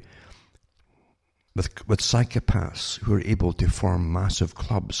very with psychopaths who are able to form massive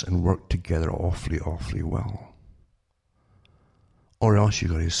clubs and work together awfully, awfully well. Or else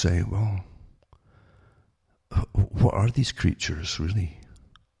you've got to say, well, what are these creatures really,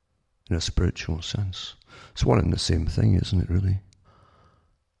 in a spiritual sense? It's one and the same thing, isn't it, really?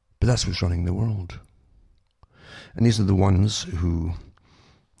 But that's what's running the world. And these are the ones who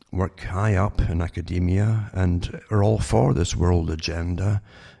work high up in academia and are all for this world agenda,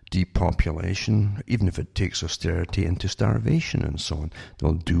 depopulation, even if it takes austerity into starvation and so on.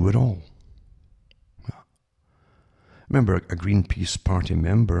 They'll do it all. I remember a Greenpeace party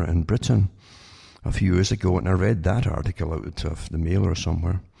member in Britain a few years ago, and I read that article out of the Mail or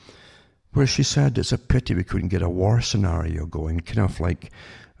somewhere, where she said it's a pity we couldn't get a war scenario going, kind of like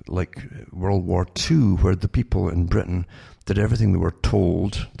World War II, where the people in Britain did everything they were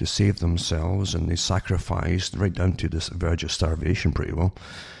told to save themselves, and they sacrificed right down to this verge of starvation, pretty well,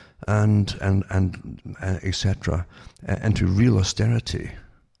 and etc., into real austerity.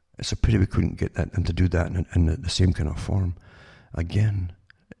 It's a pity we couldn't get that and to do that in the same kind of form again.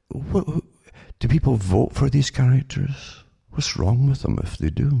 Do people vote for these characters? What's wrong with them if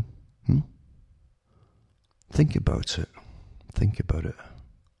they do? Think about it. Think about it.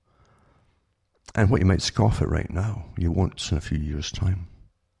 And what you might scoff at right now, you won't in a few years' time.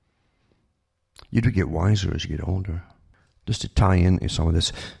 You do get wiser as you get older. Just to tie into some of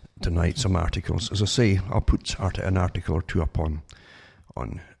this tonight, some articles. As I say, I'll put an article or two up on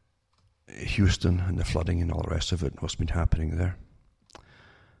Houston and the flooding and all the rest of it, what's been happening there.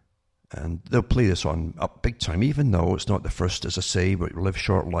 And they'll play this on up big time, even though it's not the first, as I say, but we live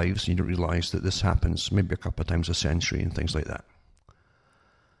short lives and you don't realise that this happens maybe a couple of times a century and things like that.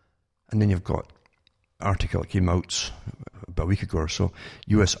 And then you've got an article that came out about a week ago or so,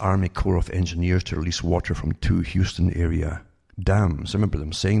 U.S. Army Corps of Engineers to release water from 2 Houston area dams. I remember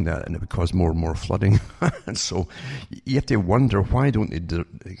them saying that, and it would cause more and more flooding. And so you have to wonder, why don't they do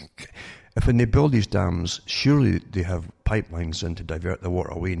it? If when they build these dams, surely they have pipelines in to divert the water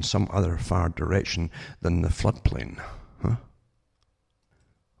away in some other far direction than the floodplain. Huh?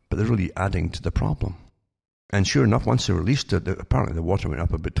 But they're really adding to the problem. And sure enough, once they released it, apparently the water went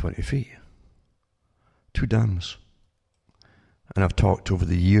up about 20 feet. 2 dams. And I've talked over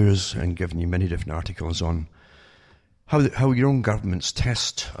the years and given you many different articles on how your own governments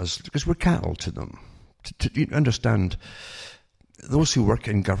test us, because we're cattle to them. You understand, those who work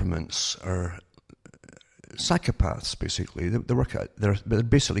in governments are psychopaths, basically. They're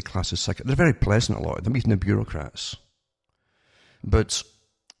basically classed as psychopaths. They're very pleasant, a lot of them, even the bureaucrats. But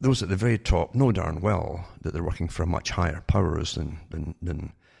those at the very top know darn well that they're working for much higher powers than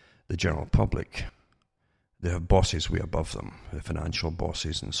the general public. They have bosses way above them, the financial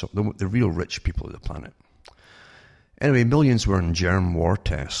bosses, and so the real rich people of the planet. Anyway, millions were in germ war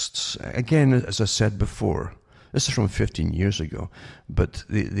tests. Again, as I said before, this is from 15 years ago, but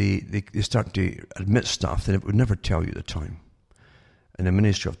they start to admit stuff that it would never tell you at the time. And the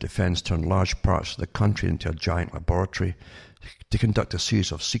Ministry of Defence turned large parts of the country into a giant laboratory to conduct a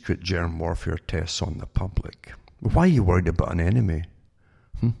series of secret germ warfare tests on the public. Why are you worried about an enemy?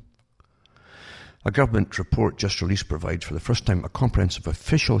 A government report just released provides for the first time a comprehensive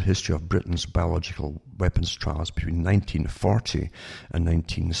official history of Britain's biological weapons trials between 1940 and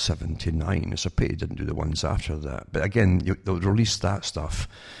 1979. It's a pity it didn't do the ones after that. But again, they'll release that stuff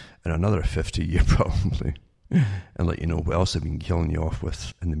in another 50 years probably and let you know what else they've been killing you off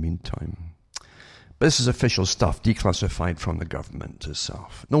with in the meantime. But this is official stuff, declassified from the government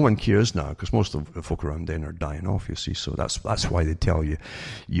itself. No one cares now, because most of the folk around then are dying off, you see. So that's why they tell you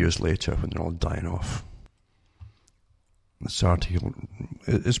years later when they're all dying off. This article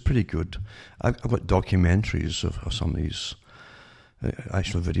is pretty good. I've got documentaries of some of these,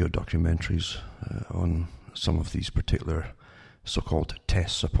 actual video documentaries on some of these particular so-called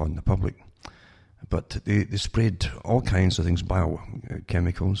tests upon the public. But they sprayed all kinds of things,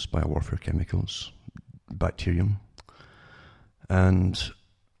 biochemicals, biowarfare chemicals, bacterium, and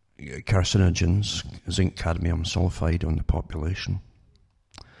carcinogens, zinc cadmium sulfide on the population.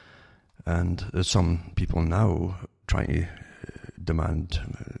 And there's some people now trying to demand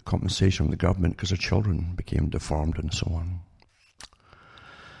compensation from the government because their children became deformed and so on.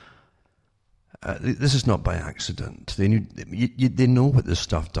 This is not by accident. They know what this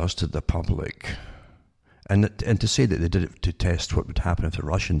stuff does to the public. And to say that they did it to test what would happen if the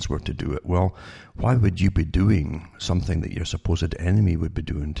Russians were to do it, well, why would you be doing something that your supposed enemy would be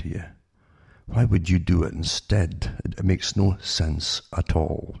doing to you? Why would you do it instead? It makes no sense at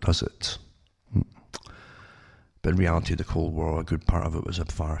all, does it? But in reality, the Cold War, a good part of it was a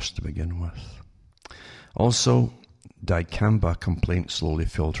farce to begin with. Also, dicamba complaints slowly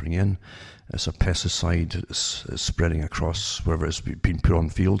filtering in. It's a pesticide that's spreading across wherever it's been put on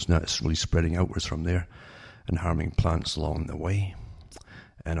fields. Now it's really spreading outwards from there and harming plants along the way.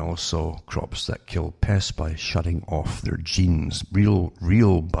 And also crops that kill pests by shutting off their genes. Real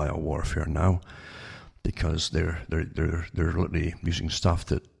biowarfare now, because they're literally using stuff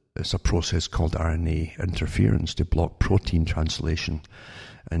that it's a process called RNA interference to block protein translation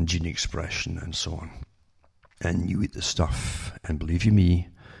and gene expression and so on. And you eat the stuff, and believe you me,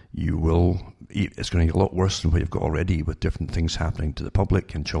 you will eat. It's going to get a lot worse than what you've got already, with different things happening to the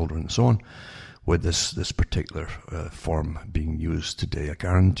public and children and so on, with this particular form being used today. I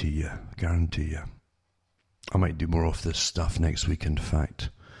guarantee you. I might do more of this stuff next week, in fact.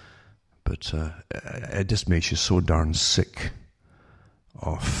 But it just makes you so darn sick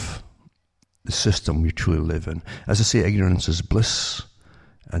of the system we truly live in. As I say, ignorance is bliss,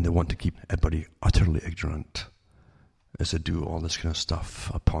 and they want to keep everybody utterly ignorant as they do all this kind of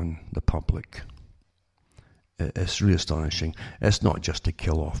stuff upon the public. It's really astonishing. It's not just to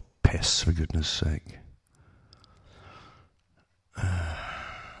kill off pests, for goodness sake.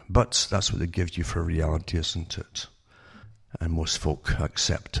 But that's what they give you for reality, isn't it? And most folk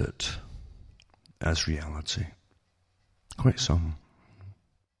accept it as reality. Quite some.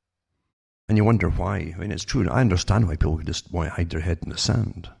 And you wonder why. I mean, it's true. I understand why people just want to hide their head in the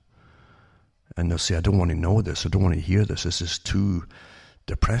sand. And they'll say, I don't want to know this. I don't want to hear this. This is too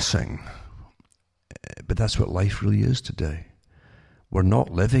depressing. But that's what life really is today. We're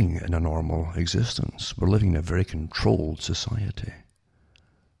not living in a normal existence. We're living in a very controlled society.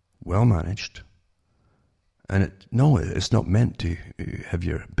 Well managed. And it's not meant to have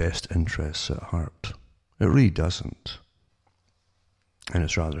your best interests at heart. It really doesn't. And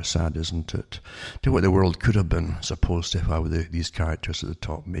it's rather sad, isn't it, to what the world could have been, as opposed to how these characters at the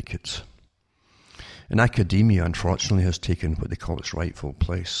top make it. And academia, unfortunately, has taken what they call its rightful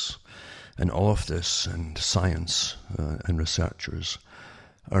place. And all of this, and science and researchers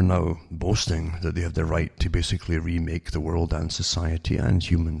are now boasting that they have the right to basically remake the world and society and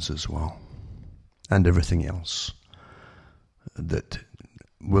humans as well. And everything else that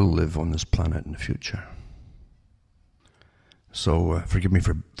will live on this planet in the future. So forgive me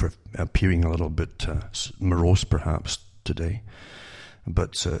for appearing a little bit morose perhaps today,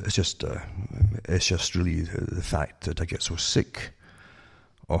 but it's just really the fact that I get so sick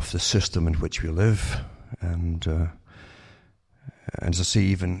of the system in which we live, and as I say,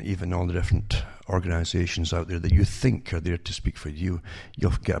 even all the different organisations out there that you think are there to speak for you,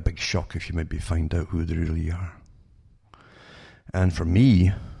 you'll get a big shock if you maybe find out who they really are. And for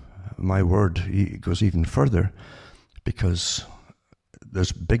me, my word goes even further, because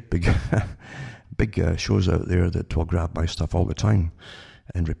there's big shows out there that will grab my stuff all the time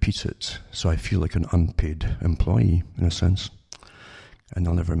and repeat it, so I feel like an unpaid employee in a sense, and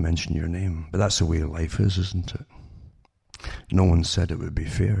they'll never mention your name. But that's the way life is, isn't it? No one said it would be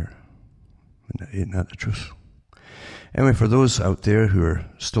fair. Ain't that the truth? Anyway, for those out there who are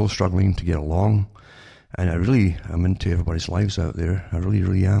still struggling to get along, and I'm into everybody's lives out there, I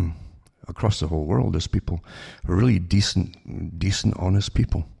really am. Across the whole world, there's people who are really decent, honest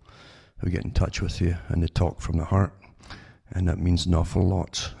people who get in touch with you and they talk from the heart, and that means an awful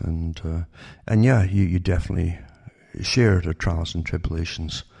lot. And yeah, you definitely share their trials and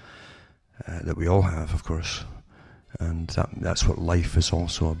tribulations that we all have, of course, and that's what life is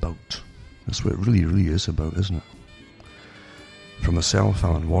also about. That's what it really is about, isn't it? From myself,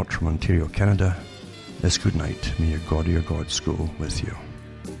 Alan Watt, from Ontario, Canada, this good night. May your God or your gods go with you.